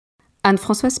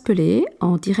Anne-Françoise Pellet,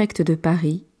 en direct de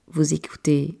Paris. Vous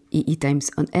écoutez EE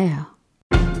Times on Air.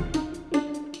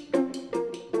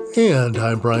 And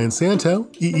I'm Brian Santo,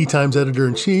 EE Times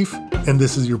Editor-in-Chief, and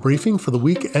this is your briefing for the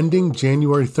week ending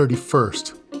January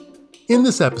 31st. In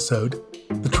this episode,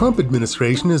 the Trump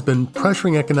administration has been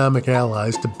pressuring economic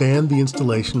allies to ban the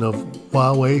installation of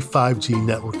Huawei 5G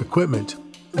network equipment.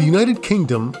 The United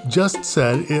Kingdom just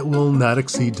said it will not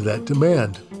accede to that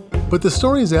demand. But the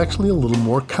story is actually a little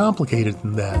more complicated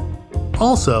than that.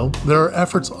 Also, there are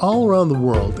efforts all around the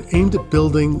world aimed at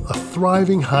building a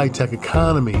thriving high-tech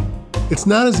economy. It's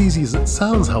not as easy as it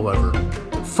sounds, however.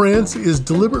 France is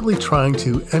deliberately trying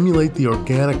to emulate the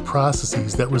organic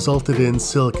processes that resulted in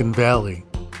Silicon Valley.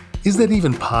 Is that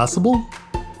even possible?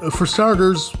 For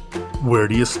starters, where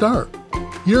do you start?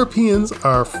 Europeans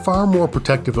are far more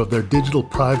protective of their digital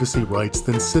privacy rights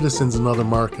than citizens in other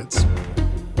markets.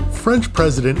 French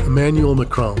President Emmanuel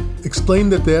Macron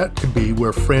explained that could be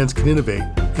where France can innovate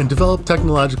and develop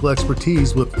technological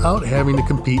expertise without having to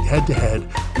compete head-to-head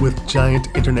with giant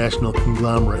international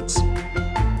conglomerates.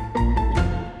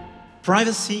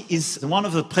 Privacy is one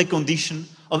of the preconditions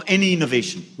of any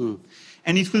innovation.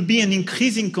 And it will be an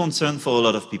increasing concern for a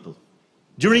lot of people.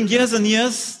 During years and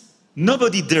years,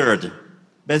 nobody dared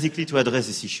basically to address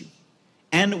this issue.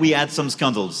 And we had some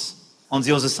scandals on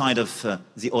the other side of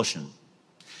the ocean.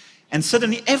 And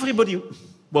suddenly everybody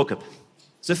woke up.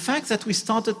 The fact that we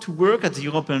started to work at the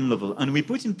European level and we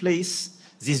put in place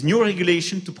this new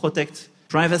regulation to protect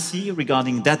privacy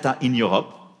regarding data in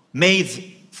Europe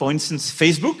made, for instance,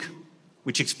 Facebook,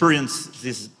 which experienced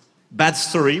this bad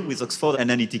story with Oxford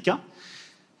Analytica.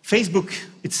 Facebook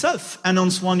itself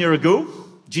announced 1 year ago,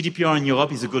 GDPR in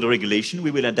Europe is a good regulation,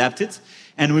 we will adapt it,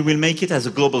 and we will make it as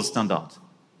a global standard.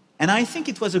 And I think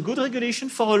it was a good regulation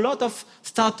for a lot of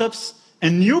startups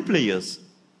and new players.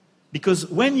 Because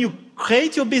when you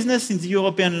create your business in the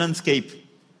European landscape,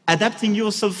 adapting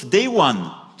yourself day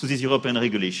one to this European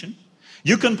regulation,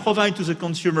 you can provide to the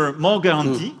consumer more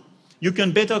guarantee, you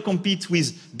can better compete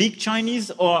with big Chinese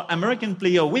or American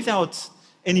players without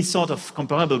any sort of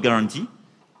comparable guarantee,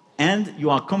 and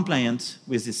you are compliant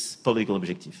with this political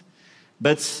objective.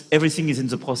 But everything is in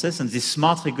the process, and this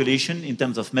smart regulation, in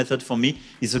terms of method for me,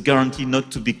 is a guarantee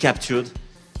not to be captured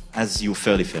as you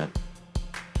fairly fared.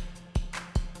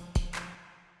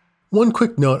 One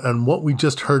quick note on what we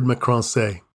just heard Macron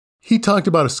say. He talked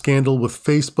about a scandal with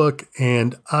Facebook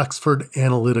and Oxford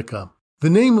Analytica. The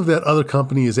name of that other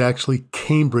company is actually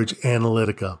Cambridge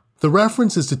Analytica. The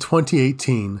reference is to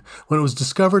 2018, when it was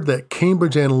discovered that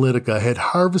Cambridge Analytica had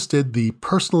harvested the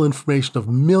personal information of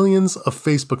millions of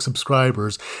Facebook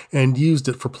subscribers and used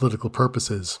it for political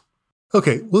purposes.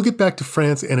 Okay, we'll get back to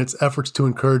France and its efforts to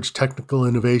encourage technical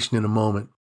innovation in a moment.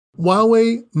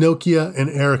 Huawei, Nokia, and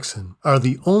Ericsson are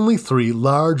the only three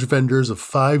large vendors of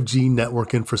 5G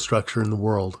network infrastructure in the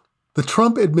world. The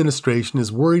Trump administration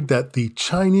is worried that the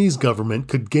Chinese government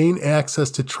could gain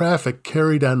access to traffic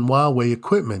carried on Huawei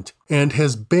equipment and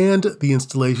has banned the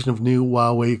installation of new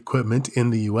Huawei equipment in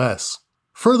the U.S.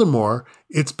 Furthermore,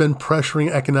 it's been pressuring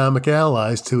economic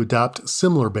allies to adopt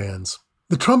similar bans.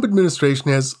 The Trump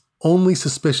administration has only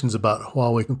suspicions about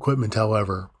Huawei equipment,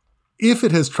 however. If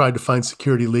it has tried to find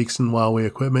security leaks in Huawei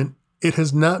equipment, it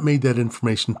has not made that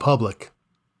information public.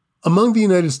 Among the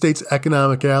United States'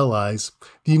 economic allies,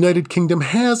 the United Kingdom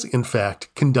has, in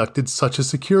fact, conducted such a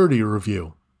security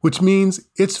review, which means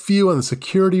its view on the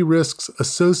security risks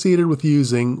associated with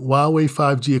using Huawei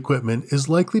 5G equipment is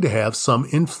likely to have some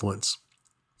influence.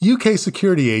 UK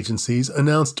security agencies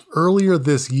announced earlier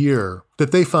this year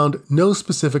that they found no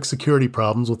specific security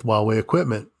problems with Huawei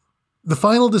equipment. The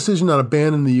final decision on a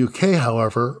ban in the UK,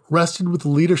 however, rested with the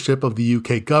leadership of the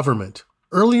UK government.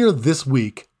 Earlier this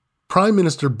week, Prime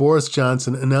Minister Boris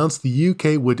Johnson announced the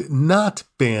UK would not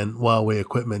ban Huawei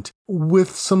equipment,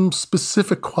 with some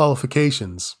specific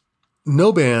qualifications.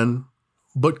 No ban,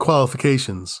 but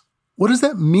qualifications. What does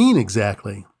that mean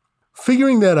exactly?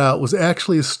 Figuring that out was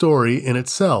actually a story in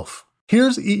itself.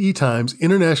 Here's EE Times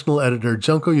international editor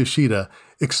Junko Yoshida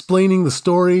explaining the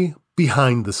story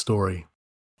behind the story.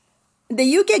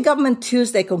 The UK government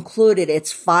Tuesday concluded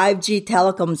its 5G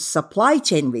telecom supply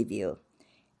chain review,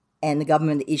 and the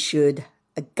government issued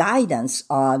a guidance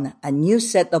on a new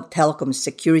set of telecom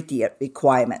security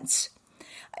requirements.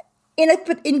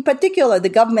 In particular, the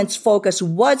government's focus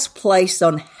was placed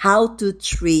on how to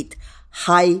treat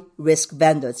high-risk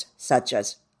vendors such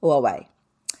as Huawei.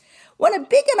 When a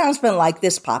big announcement like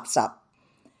this pops up,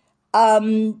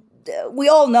 we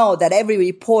all know that every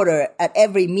reporter at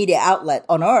every media outlet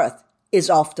on earth is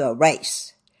off to a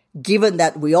race. given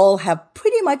that we all have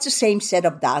pretty much the same set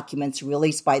of documents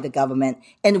released by the government,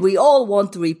 and we all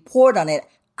want to report on it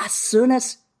as soon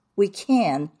as we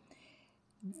can,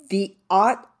 the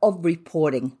art of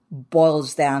reporting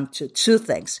boils down to two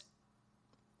things.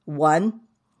 One,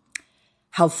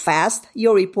 how fast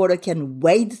your reporter can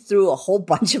wade through a whole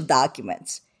bunch of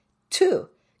documents. Two,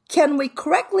 can we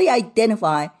correctly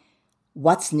identify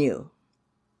what's new?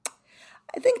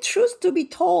 I think truth to be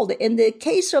told, in the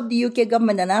case of the UK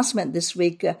government announcement this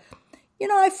week,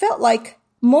 I felt like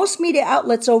most media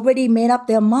outlets already made up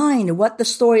their mind what the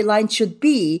storyline should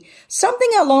be. Something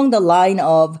along the line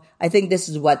of, I think this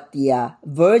is what the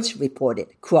Verge reported,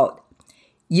 quote,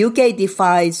 UK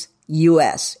defies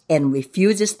US and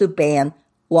refuses to ban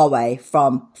Huawei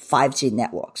from 5G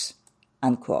networks,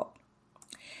 unquote.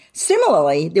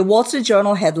 Similarly, the Wall Street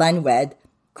Journal headline read,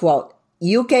 quote,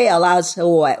 UK allows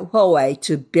Huawei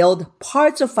to build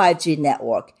parts of 5G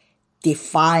network,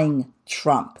 defying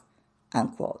Trump,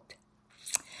 unquote.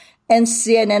 And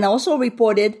CNN also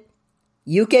reported,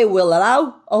 UK will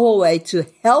allow Huawei to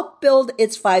help build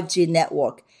its 5G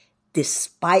network,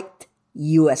 despite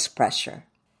US pressure.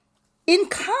 In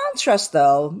contrast,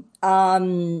 though,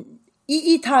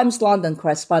 EE Times London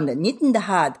correspondent Nitin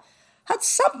Dahad had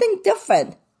something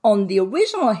different on the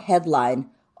original headline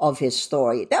of his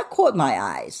story that caught my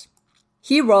eyes.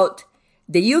 He wrote,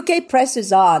 the UK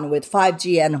presses on with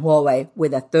 5G and Huawei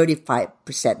with a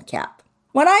 35% cap.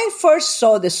 When I first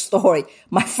saw this story,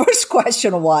 my first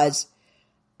question was,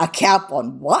 a cap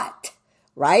on what?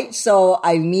 Right? So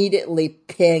I immediately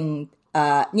pinged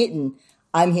Nitin.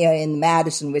 I'm here in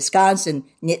Madison, Wisconsin.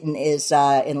 Nitin is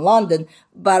in London.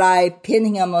 But I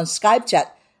pinged him on Skype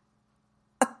chat.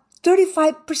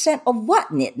 35% of what,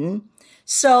 Nitin?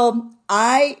 So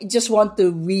I just want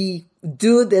to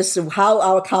redo this, how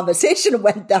our conversation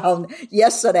went down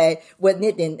yesterday with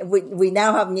Nitin. We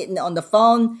now have Nitin on the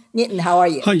phone. Nitin, how are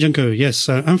you? Hi, Junko. Yes,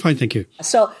 I'm fine, thank you.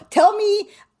 So tell me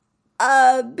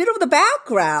a bit of the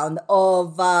background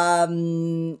of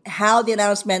how the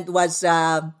announcement was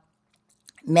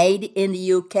made in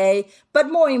the UK,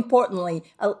 but more importantly,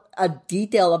 a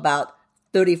detail about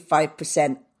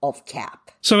 35% of cap.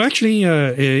 So actually,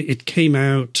 it came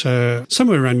out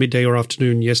somewhere around midday or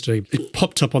afternoon yesterday. It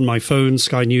popped up on my phone,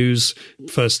 Sky News.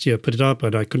 First, put it up,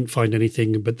 and I couldn't find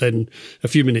anything. But then a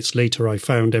few minutes later, I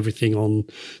found everything on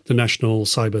the National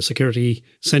Cyber Security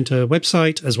Centre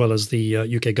website, as well as the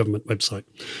UK government website.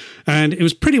 And it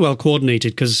was pretty well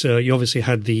coordinated because you obviously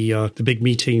had the big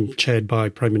meeting chaired by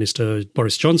Prime Minister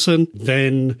Boris Johnson.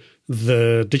 Then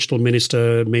the digital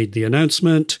minister made the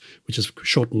announcement, which is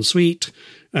short and sweet.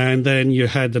 And then you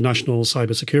had the National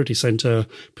Cyber Security Centre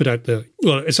put out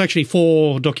it's actually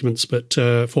 4 documents, but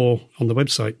 4 on the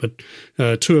website,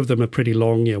 but 2 of them are pretty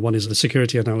long. One is the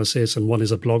security analysis and one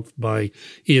is a blog by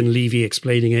Ian Levy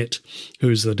explaining it,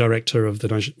 who's the director of the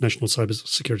National Cyber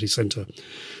Security Centre.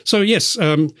 So yes,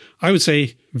 I would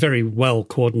say very well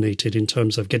coordinated in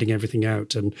terms of getting everything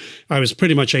out. And I was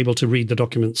pretty much able to read the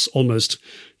documents almost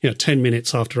 10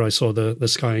 minutes after I saw the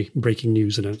Sky breaking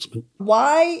news announcement.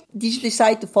 Why did you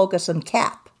decide to focus on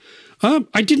cap?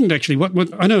 I didn't actually.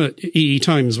 What I know at EE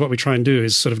Times, what we try and do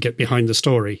is sort of get behind the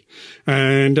story.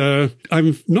 And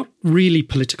I'm not really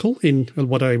political in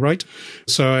what I write.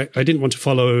 So I didn't want to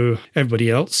follow everybody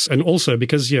else. And also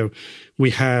because, we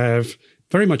have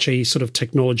very much a sort of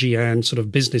technology and sort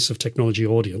of business of technology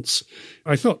audience.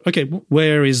 I thought, okay,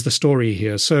 where is the story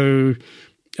here? So,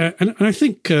 and I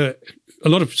think a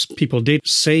lot of people did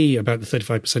say about the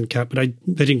 35% cap, but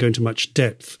they didn't go into much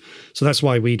depth. So that's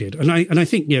why we did. And I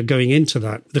think, going into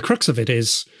that, the crux of it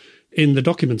is in the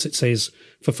documents, it says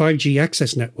for 5G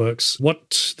access networks,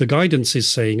 what the guidance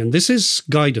is saying, and this is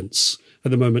guidance at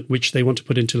the moment, which they want to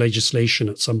put into legislation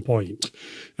at some point.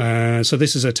 So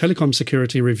this is a telecom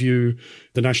security review.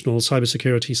 The National Cyber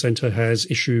Security Centre has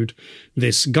issued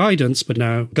this guidance, but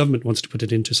now government wants to put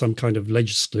it into some kind of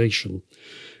legislation.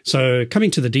 So coming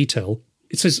to the detail,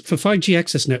 it says for 5G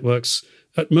access networks,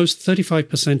 at most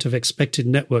 35% of expected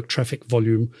network traffic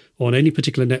volume on any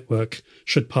particular network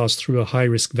should pass through a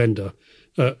high-risk vendor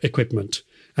equipment.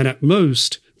 And at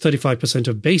most, 35%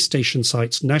 of base station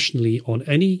sites nationally on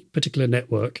any particular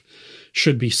network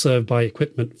should be served by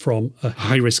equipment from a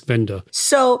high-risk vendor.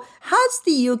 So has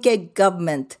the UK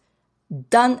government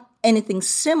done anything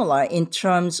similar in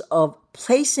terms of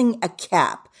placing a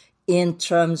cap in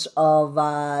terms of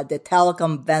the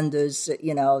telecom vendors,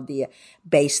 the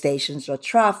base stations or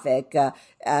traffic?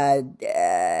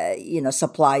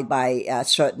 supplied by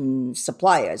certain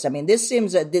suppliers. I mean, this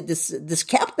seems this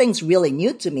cap thing's really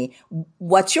new to me.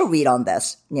 What's your read on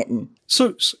this, Nitin?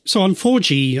 So on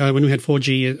 4G, when we had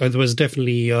 4G, there was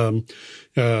definitely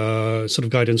sort of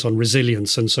guidance on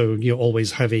resilience, and so you're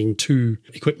always having two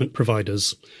equipment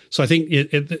providers. So I think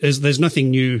there's nothing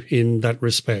new in that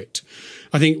respect.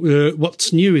 I think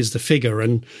what's new is the figure,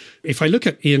 and if I look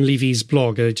at Ian Levy's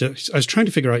blog, I was trying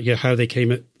to figure out how they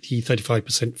came at the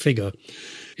 35% figure.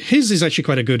 His is actually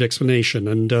quite a good explanation,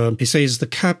 and he says the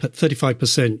cap at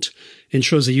 35%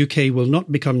 ensures the UK will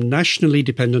not become nationally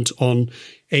dependent on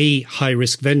a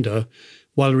high-risk vendor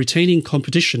while retaining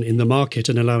competition in the market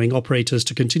and allowing operators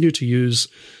to continue to use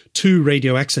two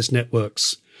radio access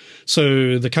networks.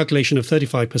 So the calculation of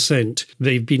 35%,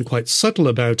 they've been quite subtle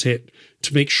about it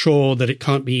to make sure that it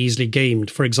can't be easily gamed.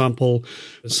 For example,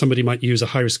 somebody might use a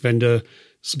high-risk vendor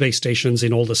base stations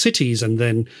in all the cities and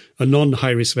then a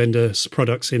non-high-risk vendor's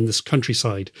products in this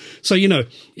countryside. So,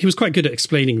 he was quite good at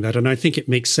explaining that, and I think it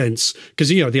makes sense because,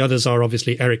 the others are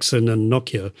obviously Ericsson and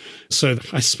Nokia. So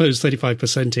I suppose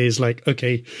 35% is like,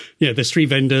 okay, there's three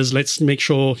vendors. Let's make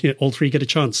sure all three get a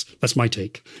chance. That's my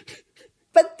take.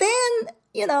 But then,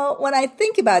 when I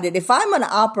think about it, if I'm an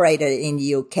operator in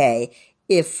the UK,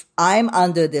 if I'm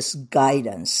under this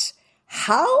guidance,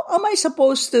 how am I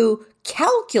supposed to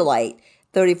calculate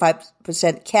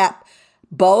 35% cap,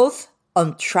 both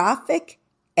on traffic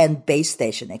and base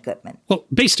station equipment? Well,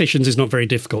 base stations is not very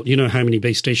difficult. You know how many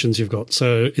base stations you've got.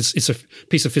 So it's a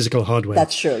piece of physical hardware.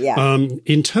 That's true, yeah.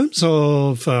 In terms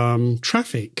of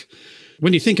traffic,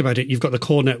 when you think about it, you've got the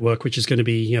core network, which is going to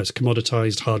be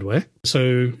commoditized hardware.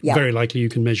 So very likely you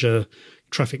can measure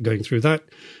traffic going through that.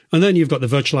 And then you've got the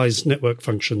virtualized network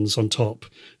functions on top,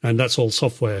 and that's all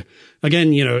software.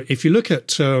 Again, if you look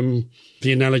at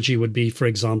the analogy would be, for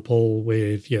example,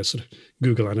 with sort of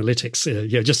Google Analytics.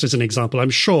 Just as an example,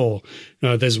 I'm sure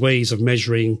there's ways of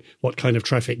measuring what kind of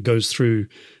traffic goes through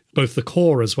both the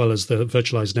core as well as the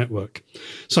virtualized network.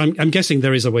 So I'm guessing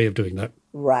there is a way of doing that.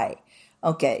 Right.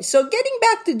 Okay, so getting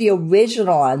back to the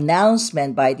original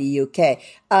announcement by the UK,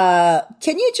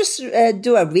 can you just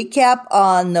do a recap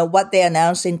on what they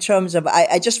announced in terms of,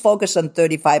 I just focused on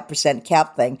 35%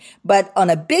 cap thing, but on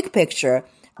a big picture,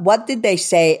 what did they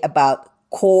say about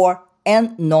core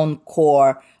and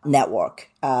non-core network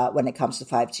when it comes to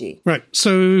 5G? Right.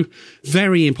 So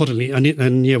very importantly, and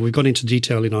we've gone into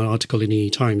detail in our article in EE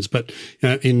Times, but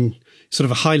in sort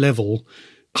of a high level,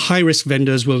 high-risk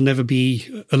vendors will never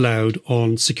be allowed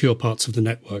on secure parts of the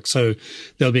network. So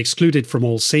they'll be excluded from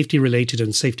all safety-related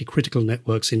and safety-critical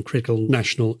networks in critical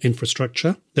national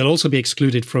infrastructure. They'll also be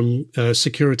excluded from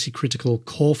security-critical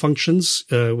core functions,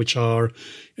 which are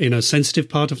in a sensitive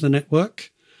part of the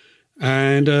network.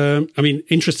 And,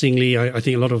 interestingly, I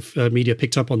think a lot of media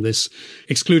picked up on this,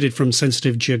 excluded from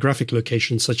sensitive geographic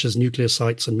locations such as nuclear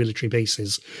sites and military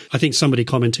bases. I think somebody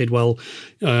commented, well,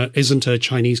 isn't a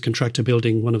Chinese contractor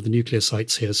building one of the nuclear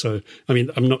sites here? So,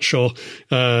 I'm not sure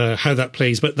how that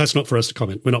plays, but that's not for us to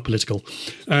comment. We're not political.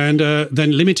 And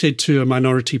then limited to a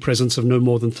minority presence of no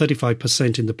more than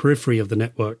 35% in the periphery of the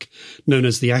network, known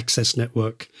as the access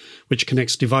network, which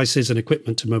connects devices and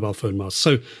equipment to mobile phone masts.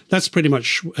 So that's pretty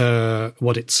much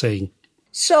what it's saying.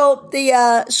 So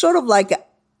the sort of like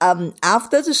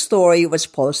after the story was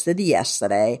posted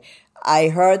yesterday, I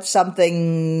heard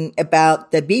something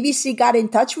about the BBC got in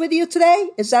touch with you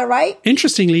today. Is that right?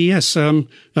 Interestingly, yes. So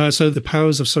the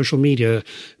powers of social media,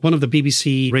 one of the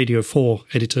BBC Radio 4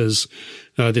 editors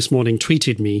this morning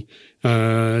tweeted me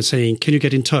saying, can you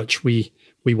get in touch? We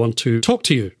want to talk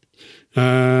to you.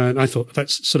 And I thought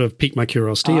that's sort of piqued my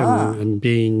curiosity, and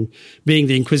being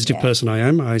the inquisitive person I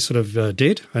am, I sort of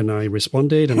did, and I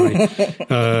responded, and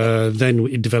I then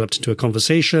it developed into a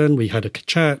conversation. We had a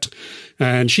chat,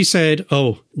 and she said,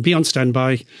 "Oh, be on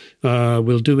standby.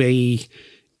 We'll do a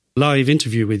live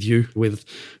interview with you with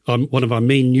one of our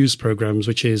main news programs,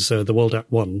 which is The World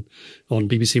at 1 on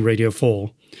BBC Radio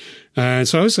 4." And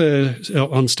so I was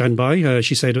on standby.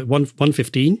 She said at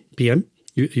 1:15 p.m.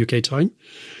 UK time.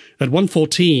 At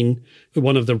 1:14,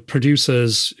 one of the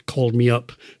producers called me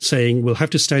up saying, we'll have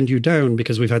to stand you down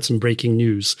because we've had some breaking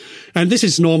news. And this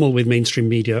is normal with mainstream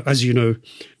media. As you know,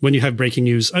 when you have breaking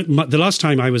news, the last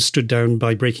time I was stood down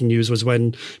by breaking news was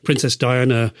when Princess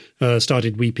Diana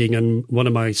started weeping, and one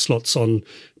of my slots on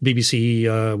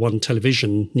BBC One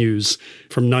television news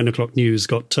from 9 o'clock news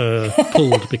got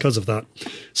pulled because of that.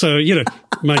 So,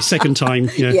 my second time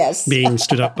being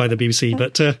stood up by the BBC.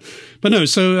 But no,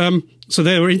 so So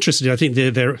they were interested. I think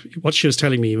what she was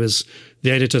telling me was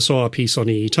the editor saw our piece on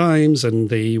EE Times and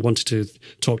they wanted to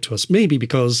talk to us, maybe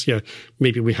because,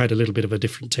 maybe we had a little bit of a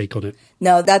different take on it.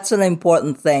 No, that's an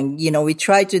important thing. We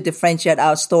try to differentiate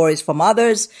our stories from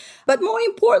others. But more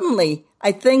importantly,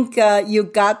 I think you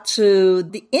got to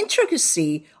the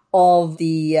intricacy of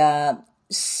the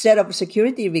set of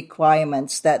security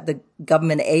requirements that the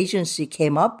government agency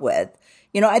came up with.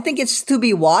 I think it's to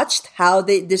be watched how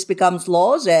this becomes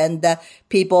laws, and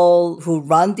people who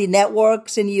run the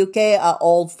networks in the UK are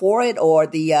all for it, or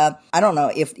I don't know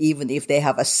if they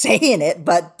have a say in it,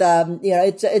 but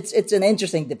it's an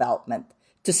interesting development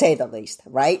to say the least,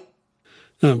 right?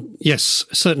 Yes,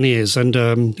 certainly is. And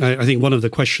I think one of the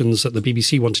questions that the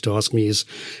BBC wanted to ask me is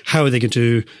how are they going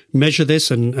to measure this?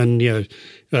 And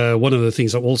one of the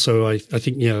things that also I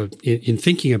think, in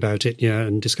thinking about it,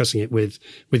 and discussing it with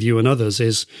you and others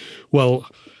is, well,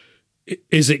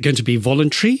 is it going to be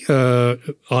voluntary?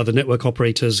 Are the network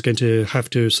operators going to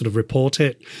have to sort of report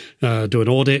it, do an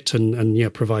audit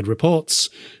and provide reports?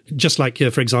 Just like,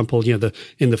 for example,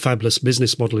 in the fabulous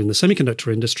business model in the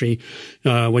semiconductor industry,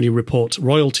 when you report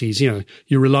royalties, you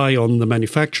rely on the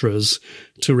manufacturers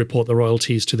to report the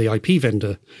royalties to the IP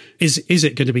vendor. Is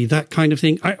it going to be that kind of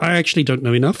thing? I actually don't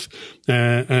know enough,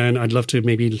 and I'd love to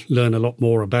maybe learn a lot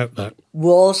more about that.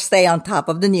 We'll stay on top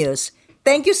of the news.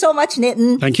 Thank you so much,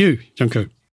 Nitin. Thank you, Junko.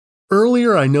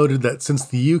 Earlier, I noted that since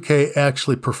the UK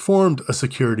actually performed a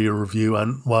security review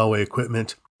on Huawei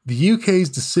equipment, the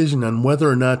UK's decision on whether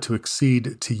or not to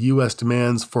accede to US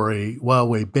demands for a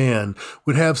Huawei ban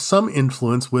would have some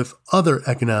influence with other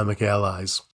economic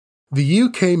allies. The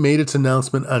UK made its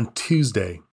announcement on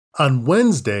Tuesday. On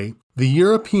Wednesday, the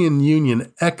European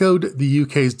Union echoed the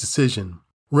UK's decision,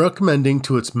 recommending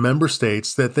to its member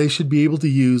states that they should be able to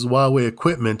use Huawei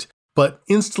equipment, but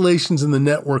installations in the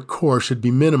network core should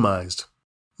be minimized.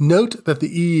 Note that the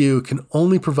EU can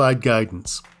only provide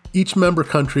guidance. Each member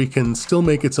country can still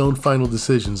make its own final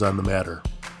decisions on the matter.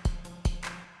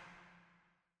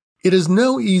 It is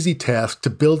no easy task to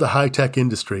build a high-tech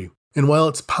industry, and while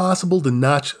it's possible to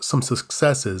notch some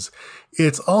successes,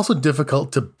 it's also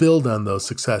difficult to build on those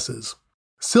successes.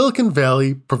 Silicon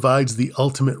Valley provides the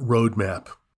ultimate roadmap.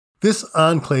 This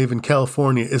enclave in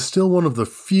California is still one of the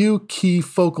few key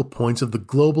focal points of the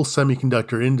global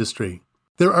semiconductor industry.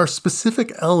 There are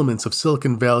specific elements of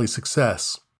Silicon Valley's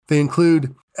success. They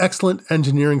include excellent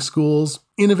engineering schools,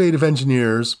 innovative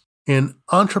engineers, an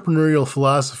entrepreneurial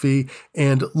philosophy,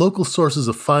 and local sources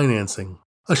of financing.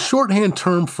 A shorthand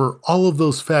term for all of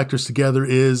those factors together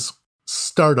is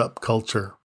startup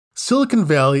culture. Silicon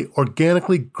Valley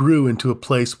organically grew into a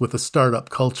place with a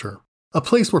startup culture. A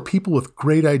place where people with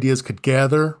great ideas could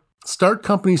gather, start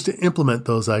companies to implement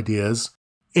those ideas,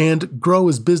 and grow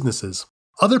as businesses.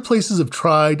 Other places have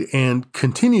tried and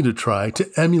continue to try to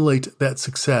emulate that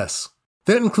success.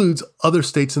 That includes other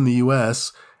states in the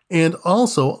US and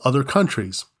also other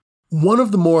countries. One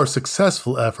of the more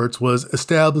successful efforts was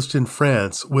established in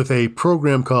France with a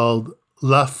program called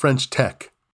La French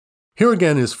Tech. Here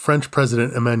again is French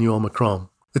President Emmanuel Macron.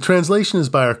 The translation is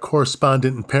by our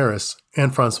correspondent in Paris,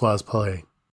 Anne-Françoise Palais.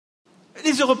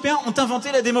 Les Européens ont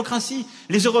inventé la démocratie.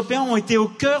 Les Européens ont été au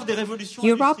cœur des révolutions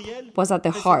Europe was at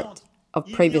the heart of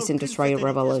previous industrial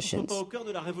revolutions,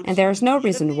 and there is no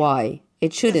reason why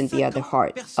it shouldn't be at the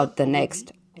heart of the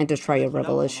next industrial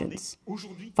revolutions.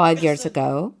 5 years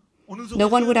ago, no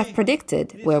one would have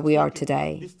predicted where we are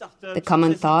today. The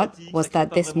common thought was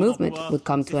that this movement would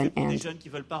come to an end,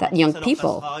 that young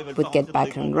people would get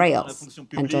back on rails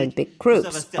and join big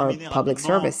groups or public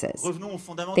services.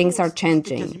 Things are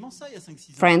changing.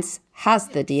 France has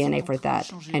the DNA for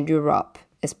that, and Europe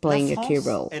is playing a key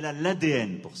role.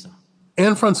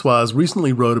 Anne-Françoise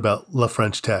recently wrote about La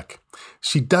French Tech.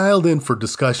 She dialed in for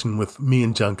discussion with me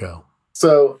and Junko.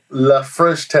 So, La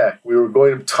French Tech, we were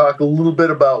going to talk a little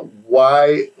bit about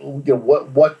why,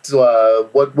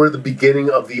 where the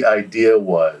beginning of the idea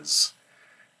was.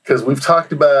 Because we've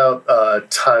talked about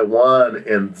Taiwan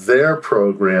and their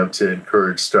program to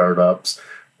encourage startups,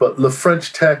 but La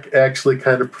French Tech actually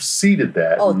kind of preceded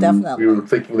that. Oh, definitely. We were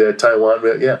thinking that Taiwan,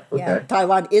 Yeah,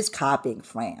 Taiwan is copying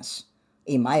France,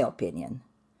 in my opinion.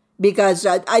 Because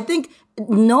I think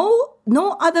no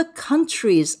other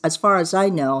countries, as far as I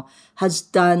know, has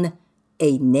done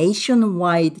a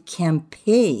nationwide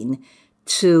campaign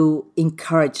to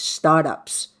encourage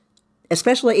startups,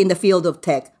 especially in the field of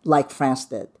tech, like France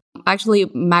did. Actually,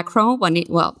 Macron,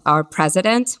 our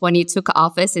president, when he took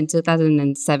office in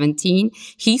 2017,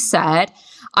 he said,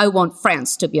 "I want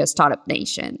France to be a startup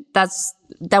nation."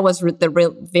 That was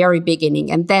the very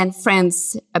beginning, and then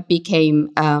France became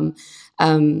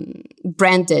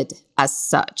branded as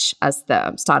such as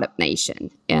the startup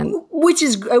nation, and which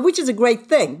is a great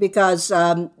thing because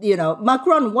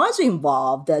Macron was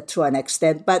involved to an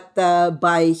extent, but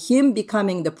by him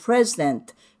becoming the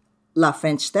president, La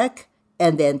French Tech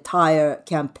and the entire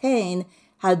campaign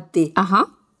had the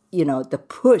the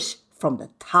push from the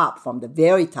top, from the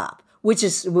very top, which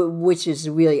is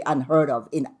really unheard of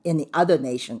in any other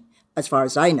nation, as far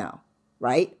as I know,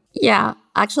 right? Yeah,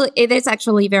 actually, it is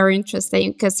actually very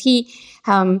interesting because he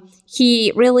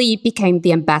really became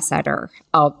the ambassador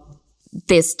of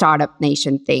this startup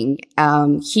nation thing.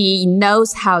 He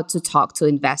knows how to talk to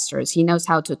investors. He knows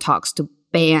how to talk to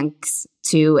banks,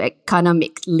 to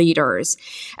economic leaders.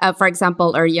 For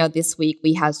example, earlier this week,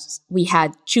 we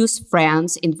had Choose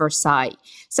France in Versailles.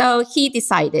 So he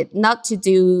decided not to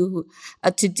do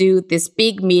this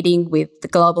big meeting with the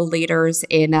global leaders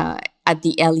at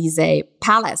the Élysée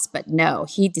Palace, but no,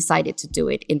 he decided to do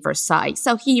it in Versailles.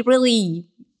 So he really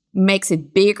makes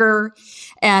it bigger,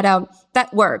 and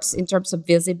that works in terms of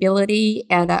visibility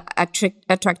and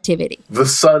attractivity. The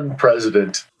Sun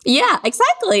President. Yeah,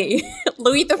 exactly.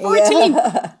 Louis XIV.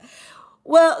 Yeah.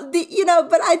 Well,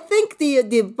 but I think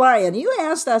the Brian, you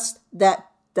asked us that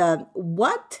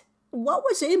what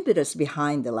was the impetus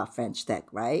behind the La French Tech,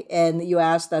 right? And you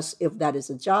asked us if that is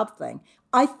a job thing.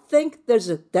 I think there's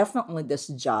definitely this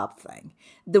job thing.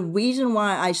 The reason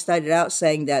why I started out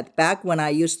saying that back when I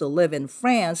used to live in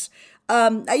France,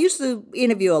 I used to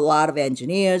interview a lot of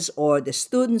engineers or the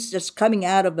students just coming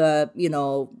out of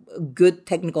good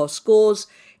technical schools.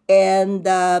 And,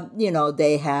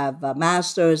 they have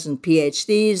masters and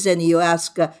PhDs. And you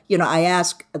ask, I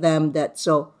ask them that,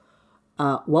 so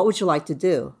what would you like to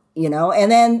do? And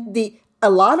then a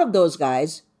lot of those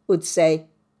guys would say,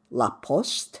 La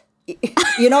Poste.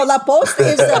 La Poste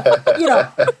is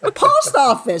post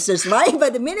offices, right?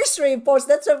 But the Ministry of Post,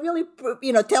 that's a really,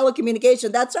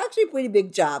 telecommunication. That's actually a pretty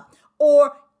big job.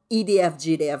 Or EDF,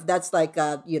 GDF, that's like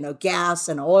gas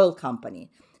and oil company.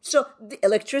 So the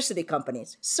electricity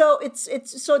companies. So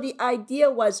so the idea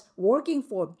was working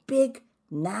for big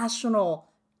national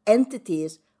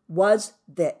entities was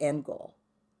the end goal.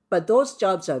 But those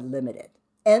jobs are limited.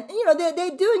 And,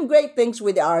 they're doing great things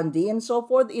with R&D and so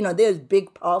forth. There's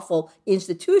big, powerful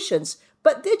institutions,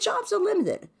 but their jobs are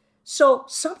limited. So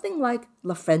something like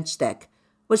La French Tech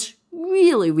was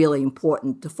really, really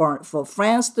important for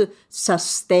France to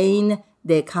sustain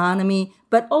the economy,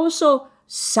 but also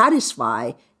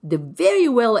satisfy the very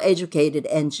well-educated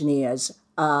engineers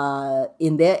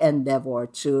in their endeavor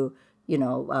to,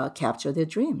 capture their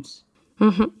dreams.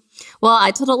 Mm-hmm. Well, I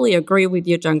totally agree with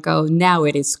you, Junko. Now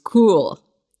it is cool.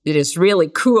 It is really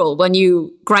cool. When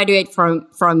you graduate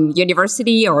from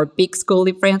university or a big school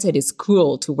in France, it is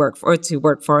cool to work for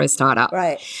a startup.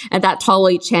 Right. And that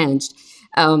totally changed.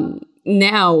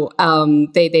 Now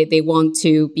they want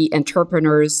to be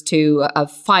entrepreneurs, to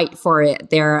fight for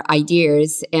their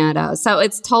ideas, and so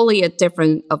it's totally a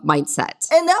different mindset.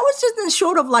 And that was just in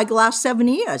short of like last 7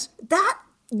 years. That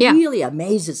really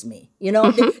amazes me.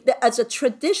 As a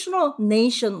traditional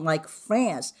nation like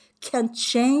France can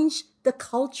change the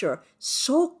culture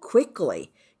so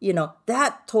quickly.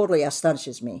 That totally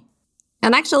astonishes me.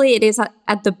 And actually, it is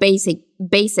at the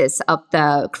basis of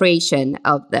the creation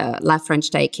of the La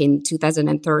French Tech in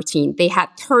 2013. They had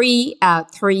three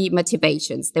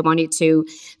motivations. They wanted to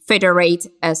federate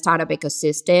a startup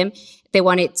ecosystem. They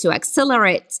wanted to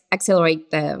accelerate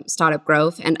the startup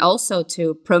growth, and also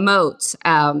to promote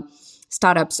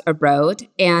startups abroad.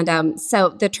 And so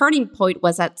the turning point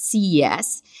was at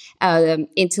CES.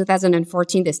 In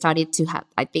 2014, they started to have,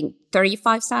 I think,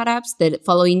 35 startups. The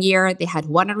following year, they had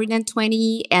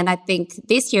 120. And I think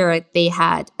this year, they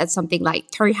had something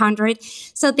like 300.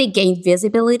 So they gained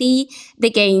visibility. They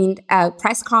gained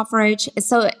press coverage.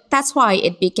 So that's why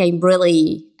it became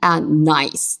really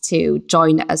nice to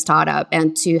join a startup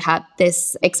and to have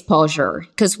this exposure.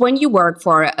 Because when you work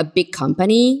for a big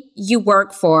company, you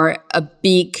work for a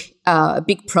big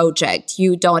project.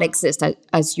 You don't exist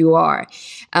as you are.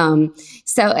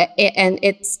 So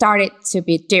it started to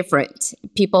be different.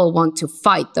 People want to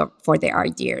fight for their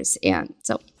ideas, and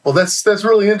so. Well, that's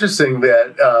really interesting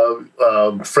that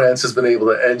France has been able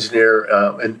to engineer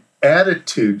an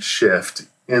attitude shift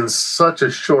in such a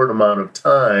short amount of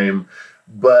time,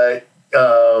 but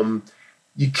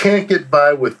you can't get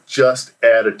by with just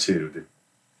attitude.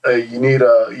 You need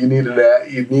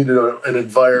an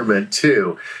environment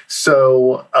too.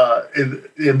 So,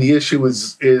 and the issue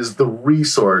is the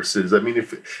resources. I mean,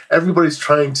 if everybody's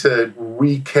trying to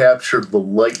recapture the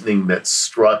lightning that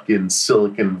struck in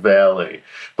Silicon Valley,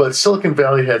 but Silicon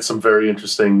Valley had some very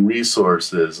interesting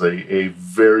resources. A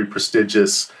very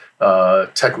prestigious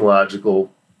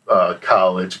technological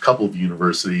college, a couple of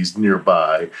universities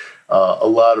nearby, a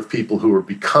lot of people who were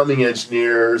becoming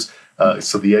engineers.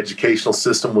 So the educational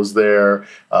system was there.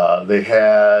 They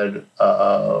had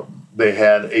a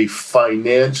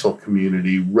financial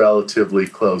community relatively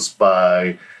close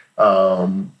by,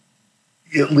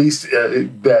 at least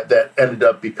that ended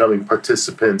up becoming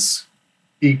participants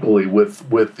equally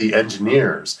with the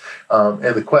engineers.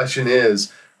 And the question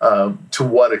is, to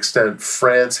what extent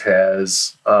France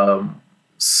has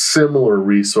similar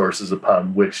resources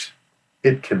upon which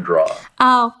it can draw?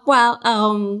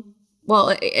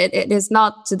 Well, it is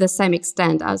not to the same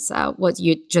extent as what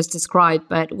you just described,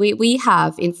 but we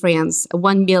have in France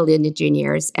 1 million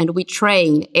engineers, and we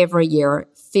train every year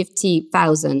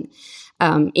 50,000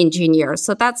 engineers.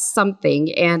 So that's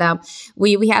something. And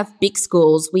we have big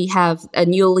schools. We have a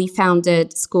newly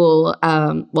founded school,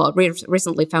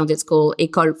 recently founded school,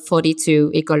 École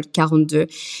 42, École 42.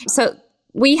 So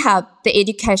we have the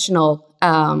educational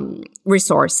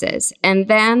resources. And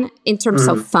then in terms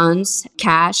of funds,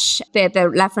 cash, the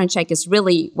La French is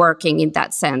really working in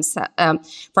that sense.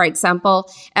 For example,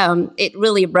 it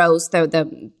really rose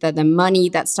the money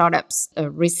that startups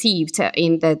received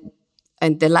in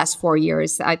the last 4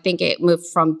 years. I think it moved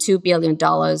from $2 billion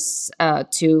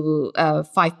to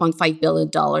 $5.5 billion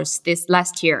this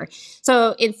last year.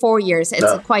 So in 4 years,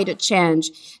 it's quite a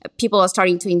change. People are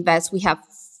starting to invest. We have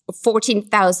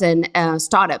 14,000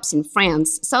 startups in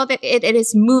France. So that it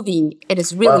is moving. It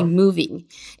is really moving.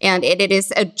 And it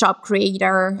is a job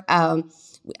creator.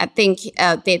 I think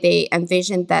they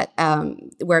envision that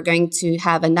we're going to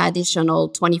have an additional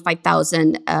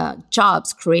 25,000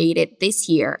 jobs created this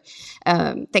year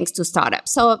thanks to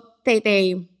startups. So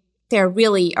they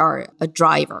really are a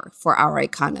driver for our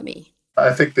economy.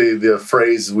 I think the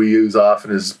phrase we use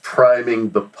often is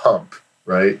priming the pump,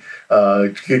 right?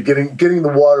 Getting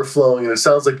the water flowing, and it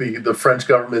sounds like the French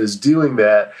government is doing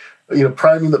that.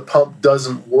 Priming the pump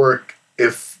doesn't work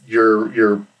if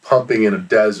you're pumping in a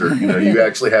desert. You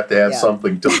actually have to have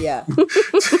something to.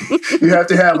 You have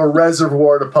to have a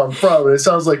reservoir to pump from, and it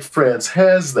sounds like France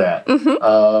has that.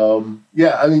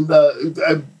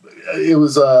 It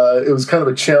was kind of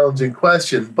a challenging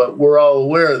question, but we're all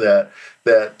aware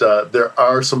that there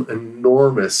are some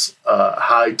enormous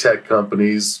high tech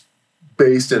companies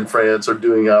based in France or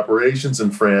doing operations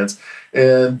in France,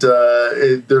 and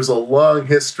there's a long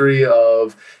history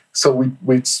of. So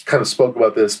we kind of spoke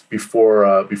about this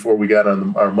before we got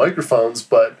on our microphones,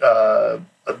 but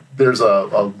there's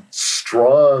a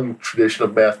strong tradition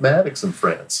of mathematics in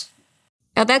France.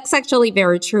 That's actually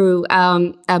very true.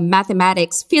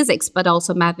 Mathematics, physics, but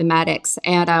also mathematics.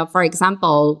 And for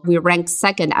example, we rank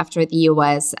second after the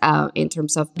US in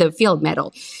terms of the field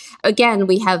medal. Again,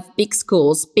 we have big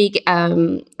schools, big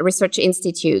research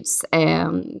institutes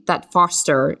that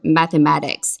foster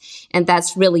mathematics. And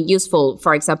that's really useful,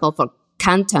 for example, for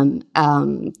quantum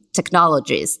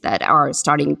technologies that are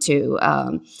starting to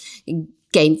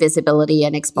gain visibility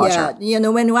and exposure. Yeah,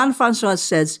 when Juan-François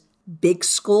says big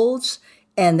schools,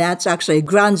 and that's actually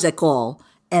Grandes Écoles,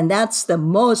 and that's the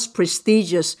most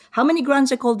prestigious. How many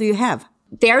Grandes Écoles do you have?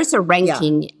 There's a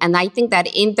ranking, and I think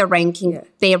that in the ranking,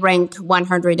 they rank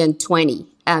 120,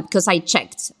 because I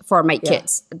checked for my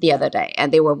kids the other day,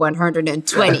 and they were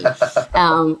 120,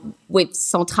 with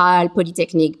Centrale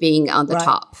Polytechnique being on the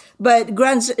top. But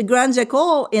Grandes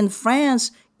Écoles in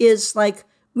France is like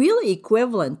really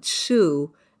equivalent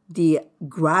to the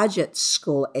graduate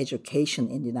school education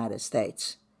in the United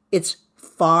States. It's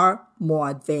far more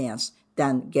advanced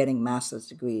than getting master's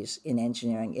degrees in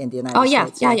engineering in the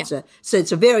United States. So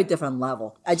it's a very different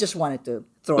level. I just wanted to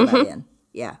throw that in.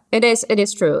 Yeah, it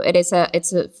is true. It's a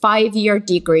 5-year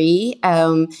degree,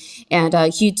 and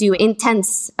you do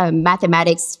intense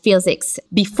mathematics, physics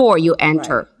before you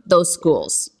enter those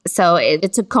schools. So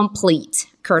it's a complete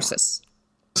cursus.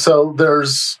 So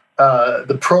there's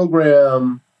the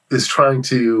program is trying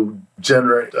to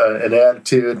generate an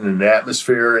attitude and an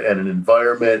atmosphere and an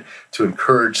environment to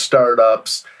encourage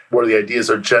startups where the ideas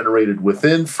are generated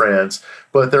within France,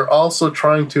 but they're also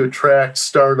trying to attract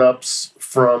startups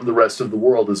from the rest of the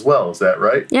world as well. Is that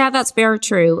right? Yeah, that's very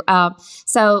true.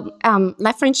 So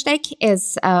La French Tech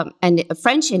is a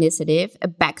French initiative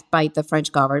backed by the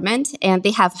French government, and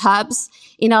they have hubs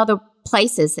in other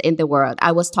places in the world.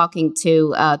 I was talking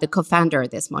to the co-founder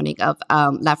this morning of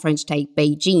La French Tech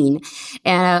Beijing.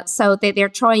 So they're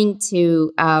trying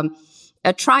to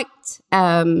attract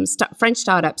French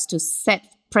startups to set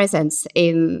presence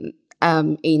in,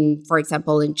 for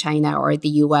example, in China or the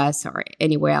US or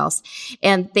anywhere else.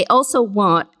 And they also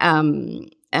want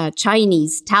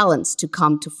Chinese talents to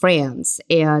come to France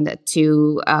and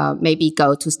to maybe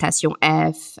go to Station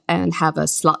F and have a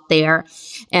slot there.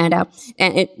 And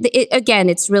again,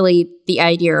 it's really the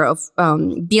idea of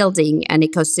building an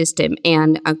ecosystem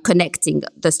and connecting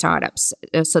the startups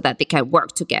so that they can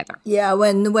work together. Yeah,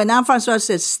 when Anne-Françoise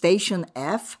says Station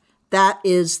F, that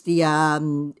is the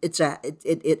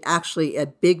it actually a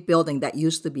big building that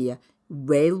used to be a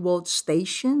railroad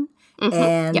station.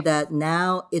 And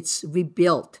now it's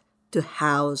rebuilt to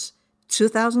house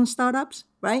 2,000 startups,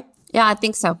 right? Yeah, I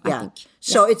think so. Yeah.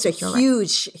 So it's a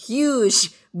huge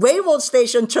railroad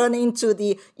station turned into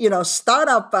the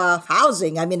startup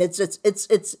housing. I mean, it's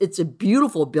a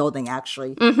beautiful building,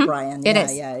 actually, Brian. It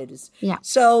is. Yeah, it is. Yeah.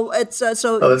 So it's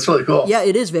Oh, that's really cool. Yeah,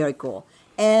 it is very cool.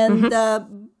 And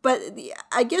but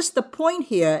I guess the point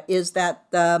here is that.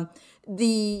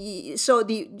 The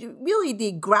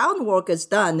groundwork is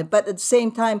done, but at the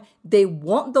same time, they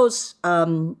want those,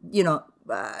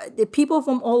 the people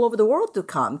from all over the world to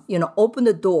come, open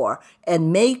the door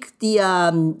and make the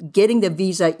getting the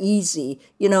visa easy.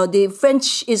 The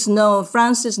France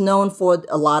is known for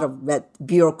a lot of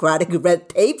bureaucratic red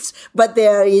tapes, but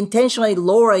they're intentionally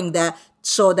lowering that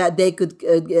so that they could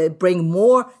bring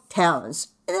more talents.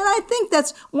 And I think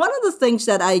that's one of the things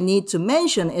that I need to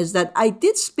mention is that I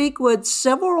did speak with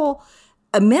several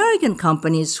American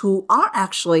companies who are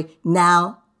actually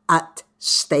now at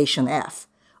Station F.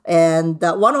 And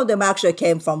one of them actually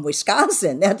came from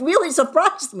Wisconsin. That really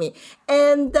surprised me.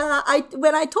 And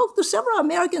when I talked to several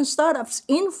American startups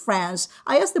in France,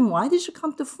 I asked them, why did you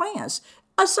come to France?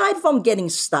 Aside from getting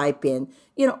stipend,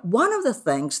 one of the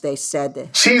things they said...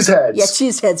 Cheeseheads. Yeah,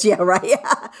 cheeseheads, yeah, right.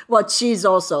 Yeah. Well, cheese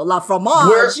also. La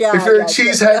fromage. If you're a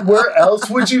cheesehead, where else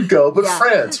would you go but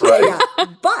France, right? Yeah.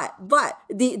 But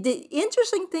the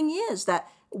interesting thing is that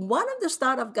one of the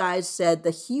startup guys said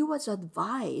that he was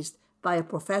advised by a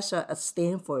professor at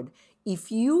Stanford,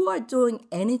 if you are doing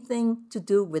anything to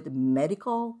do with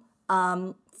medical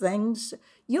things,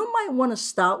 you might want to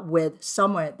start with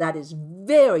somewhere that is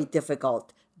very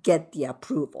difficult get the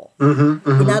approval.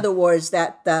 In other words,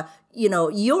 that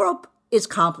Europe is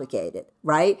complicated,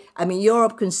 right? I mean,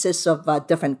 Europe consists of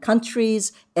different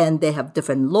countries and they have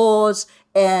different laws.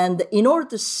 And in order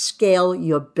to scale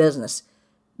your business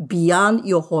beyond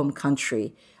your home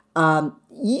country,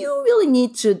 you really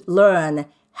need to learn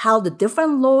how the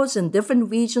different laws in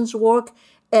different regions work.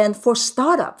 And for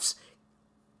startups,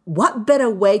 what better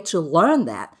way to learn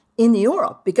that in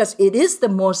Europe? Because it is the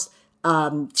most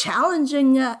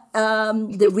challenging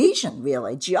the region,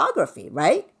 really, geography,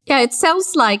 right? Yeah, it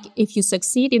sounds like if you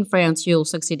succeed in France, you'll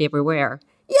succeed everywhere.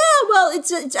 Yeah, well,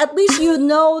 it's at least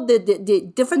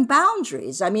the different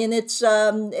boundaries. I mean, it's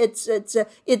not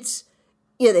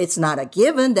a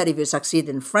given that if you succeed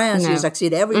in France, you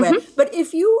succeed everywhere. But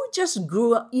if you just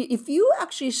grew up, if you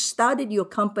actually started your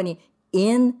company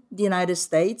in the United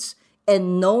States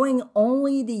and knowing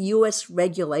only the U.S.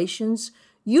 regulations,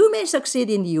 you may succeed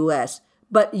in the U.S.,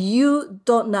 but you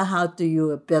don't know how to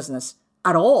do a business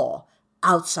at all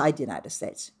outside the United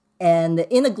States. And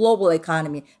in a global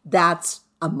economy, that's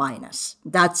a minus.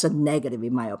 That's a negative,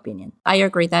 in my opinion. I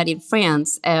agree that in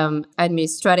France,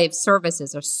 administrative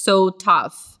services are so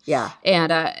tough. Yeah.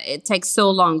 And it takes so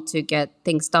long to get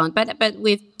things done. But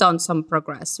we've done some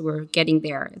progress. We're getting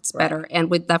there. It's better.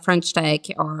 And with the French Tech,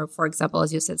 or for example,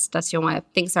 as you said, Station F,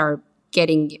 things are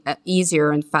getting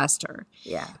easier and faster.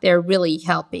 Yeah. They're really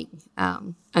helping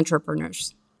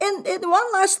entrepreneurs. And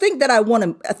one last thing that I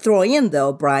want to throw in,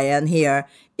 though, Brian, here,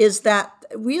 is that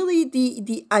really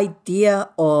the idea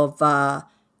of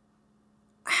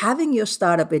having your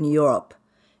startup in Europe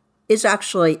is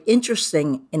actually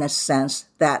interesting in a sense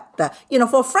that,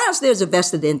 for France, there's a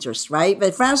vested interest, right?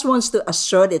 But France wants to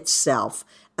assert itself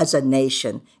as a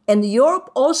nation. And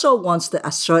Europe also wants to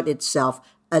assert itself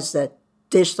as a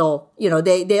digital,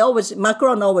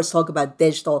 Macron always talk about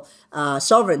digital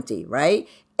sovereignty, right?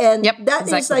 And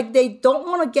is like they don't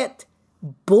want to get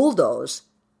bulldozed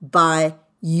by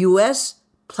U.S.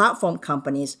 platform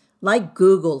companies like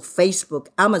Google, Facebook,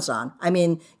 Amazon. I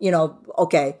mean,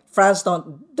 France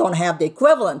don't have the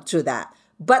equivalent to that,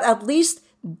 but at least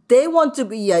they want to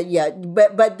be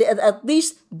but at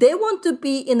least they want to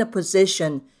be in a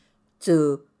position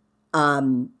to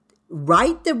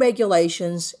write the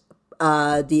regulations,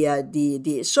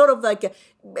 the sort of like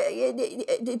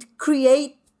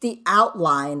create the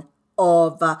outline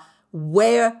of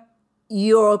where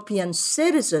European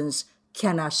citizens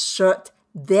can assert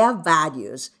their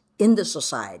values in the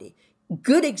society.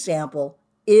 Good example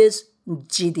is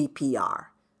GDPR,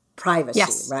 privacy,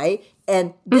 right?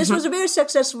 And this was a very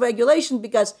successful regulation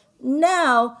because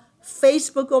now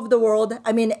Facebook of the world.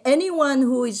 I mean, anyone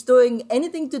who is doing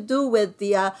anything to do with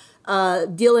the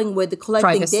dealing with the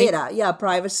collecting Privacy. data,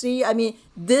 privacy. I mean,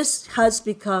 this has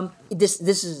become this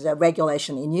is a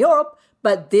regulation in Europe,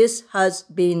 but this has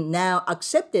been now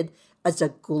accepted as a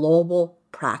global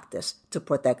practice to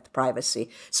protect privacy.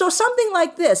 So something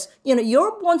like this,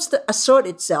 Europe wants to assert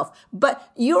itself,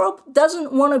 but Europe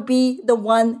doesn't want to be the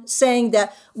one saying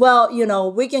that, well,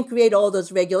 we can create all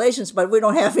those regulations, but we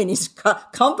don't have any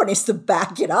companies to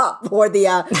back it up, or the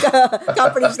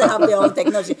companies that have their own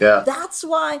technology. Yeah. That's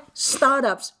why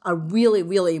startups are really,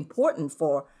 really important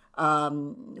for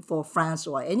France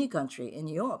or any country in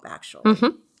Europe,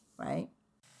 actually, right?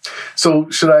 So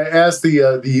should I ask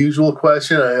the usual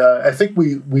question? I think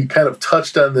we kind of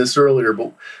touched on this earlier,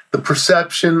 but the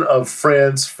perception of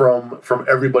France from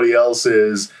everybody else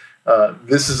is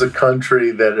this is a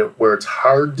country where it's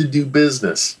hard to do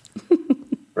business,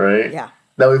 right? Yeah.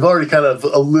 Now, we've already kind of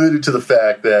alluded to the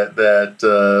fact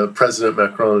that President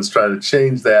Macron is trying to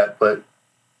change that, but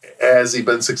has he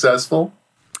been successful?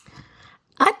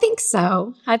 I think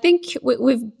so. I think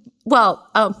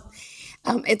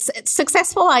it's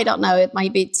successful. I don't know. It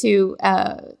might be too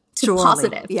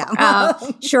positive. Early. Yeah.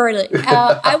 Surely.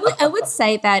 I would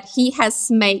say that he has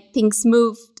made things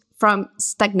move from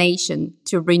stagnation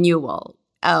to renewal.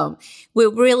 We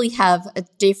really have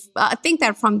I think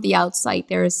that from the outside,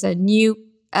 there is a new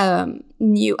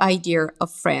idea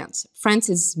of France. France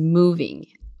is moving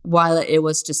while it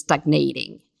was just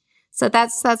stagnating. So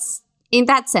that's in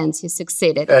that sense, he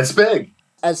succeeded. That's big.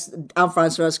 As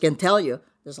Anne-Françoise can tell you,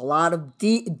 there's a lot of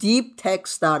deep tech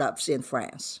startups in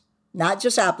France, not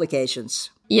just applications.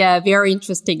 Yeah, very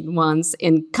interesting ones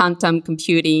in quantum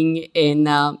computing, in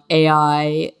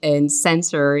AI, and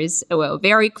sensors. Well,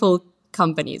 very cool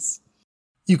companies.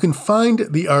 You can find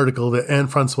the article that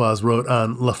Anne-Françoise wrote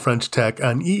on La French Tech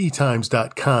on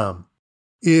eetimes.com.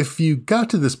 If you got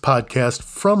to this podcast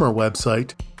from our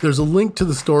website, there's a link to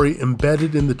the story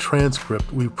embedded in the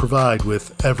transcript we provide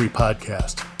with every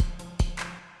podcast.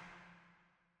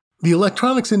 The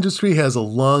electronics industry has a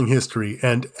long history,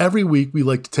 and every week we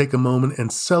like to take a moment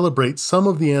and celebrate some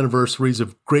of the anniversaries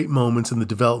of great moments in the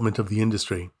development of the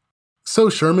industry. So,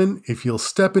 Sherman, if you'll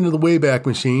step into the Wayback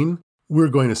Machine, we're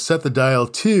going to set the dial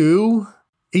to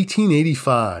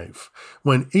 1885,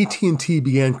 when AT&T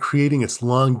began creating its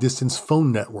long-distance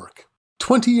phone network.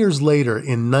 20 years later,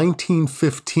 in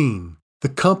 1915, the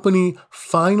company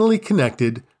finally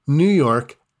connected New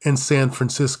York and San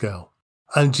Francisco.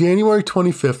 On January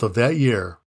 25th of that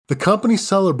year, the company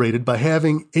celebrated by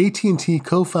having AT&T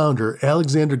co-founder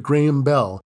Alexander Graham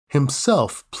Bell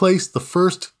himself place the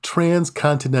first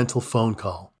transcontinental phone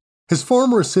call. His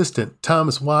former assistant,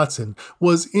 Thomas Watson,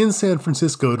 was in San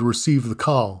Francisco to receive the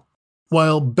call.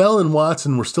 While Bell and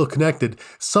Watson were still connected,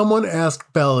 someone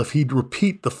asked Bell if he'd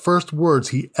repeat the first words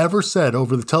he ever said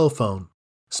over the telephone.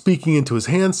 Speaking into his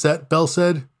handset, Bell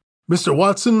said, "Mr.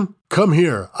 Watson, come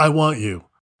here, I want you."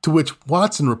 To which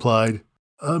Watson replied,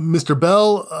 "Mr.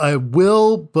 Bell, I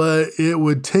will, but it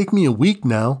would take me a week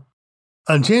now."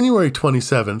 On January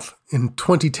 27th, in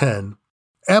 2010,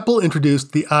 Apple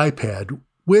introduced the iPad,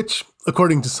 which,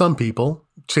 according to some people,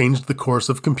 changed the course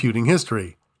of computing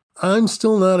history. I'm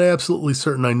still not absolutely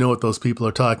certain I know what those people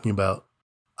are talking about.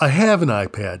 I have an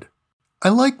iPad. I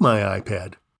like my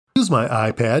iPad. I use my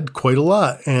iPad quite a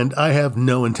lot, and I have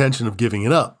no intention of giving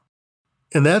it up.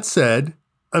 And that said,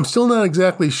 I'm still not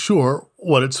exactly sure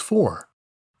what it's for.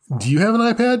 Do you have an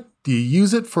iPad? Do you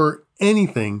use it for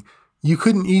anything you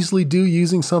couldn't easily do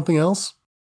using something else?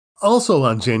 Also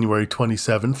on January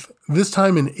 27th, this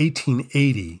time in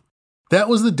 1880, that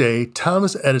was the day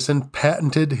Thomas Edison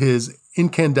patented his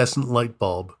incandescent light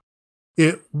bulb.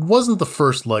 It wasn't the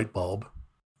first light bulb.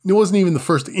 It wasn't even the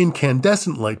first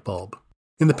incandescent light bulb.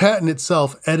 In the patent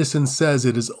itself, Edison says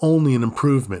it is only an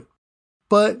improvement.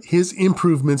 But his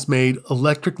improvements made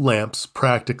electric lamps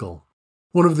practical.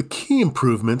 One of the key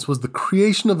improvements was the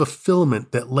creation of a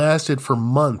filament that lasted for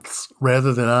months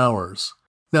rather than hours.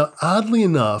 Now, oddly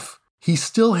enough, he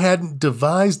still hadn't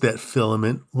devised that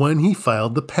filament when he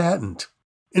filed the patent.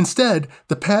 Instead,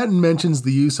 the patent mentions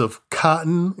the use of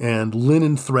cotton and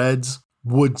linen threads,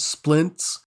 wood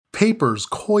splints, papers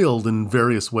coiled in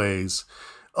various ways,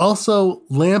 also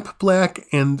lamp black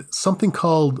and something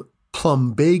called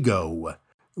plumbago,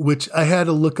 which I had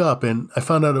to look up, and I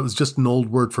found out it was just an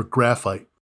old word for graphite.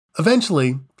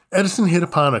 Eventually, Edison hit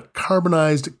upon a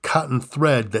carbonized cotton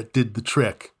thread that did the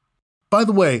trick. By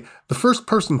the way, the first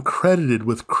person credited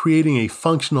with creating a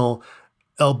functional,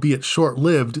 albeit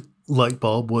short-lived, light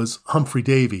bulb was Humphrey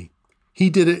Davy. He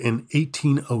did it in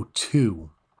 1802.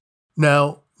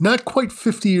 Now, not quite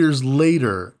 50 years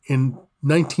later, in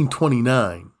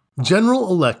 1929, General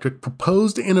Electric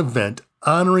proposed an event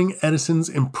honoring Edison's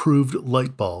improved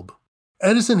light bulb.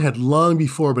 Edison had long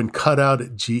before been cut out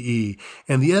at GE,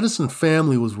 and the Edison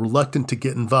family was reluctant to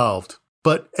get involved.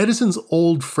 But Edison's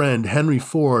old friend Henry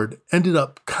Ford ended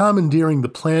up commandeering the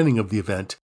planning of the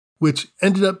event, which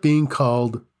ended up being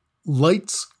called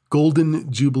Light's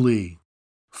Golden Jubilee.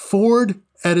 Ford,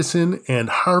 Edison, and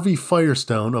Harvey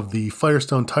Firestone of the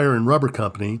Firestone Tire and Rubber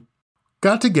Company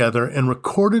got together and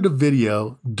recorded a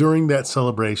video during that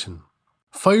celebration.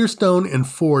 Firestone and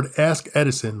Ford asked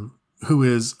Edison, who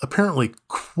is apparently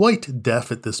quite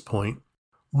deaf at this point,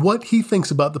 what he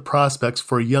thinks about the prospects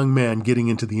for a young man getting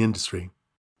into the industry.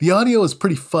 The audio is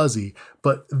pretty fuzzy,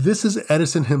 but this is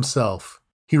Edison himself.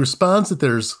 He responds that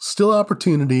there's still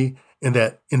opportunity and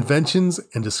that inventions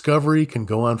and discovery can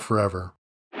go on forever.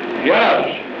 Yes,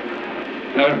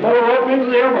 there's more openings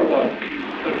than ever was.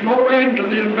 There's no end to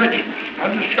the inventions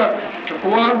and discoveries to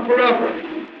go on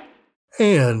forever.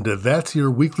 And that's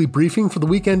your weekly briefing for the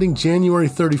week ending January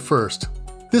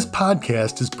 31st. This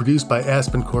podcast is produced by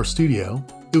Aspen Core Studio.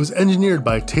 It was engineered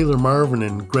by Taylor Marvin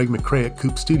and Greg McCrae at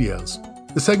Coop Studios.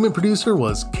 The segment producer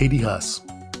was Katie Huss.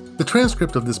 The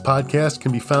transcript of this podcast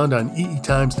can be found on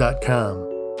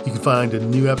eetimes.com. You can find a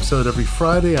new episode every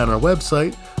Friday on our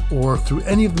website or through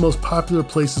any of the most popular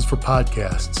places for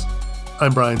podcasts.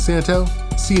 I'm Brian Santo.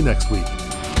 See you next week.